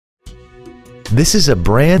This is a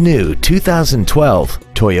brand new 2012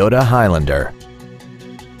 Toyota Highlander.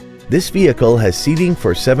 This vehicle has seating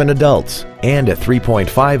for 7 adults and a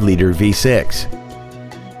 3.5-liter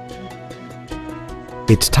V6.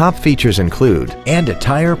 Its top features include a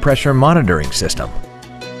tire pressure monitoring system.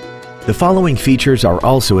 The following features are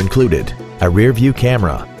also included: a rear-view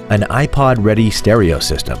camera, an iPod-ready stereo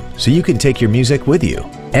system so you can take your music with you,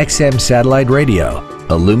 XM satellite radio,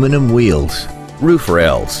 aluminum wheels, roof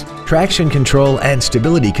rails, traction control and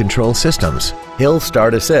stability control systems, hill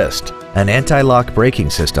start assist, an anti-lock braking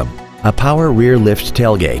system, a power rear lift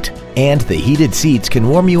tailgate, and the heated seats can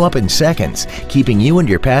warm you up in seconds, keeping you and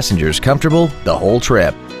your passengers comfortable the whole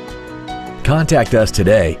trip. Contact us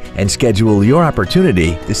today and schedule your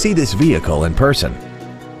opportunity to see this vehicle in person.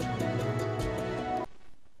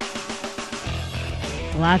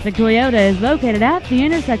 Classic Toyota is located at the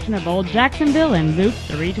intersection of Old Jacksonville and Loop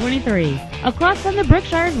 323, across from the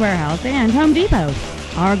Brookshire's Warehouse and Home Depot.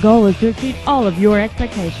 Our goal is to exceed all of your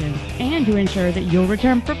expectations and to ensure that you'll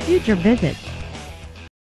return for future visits.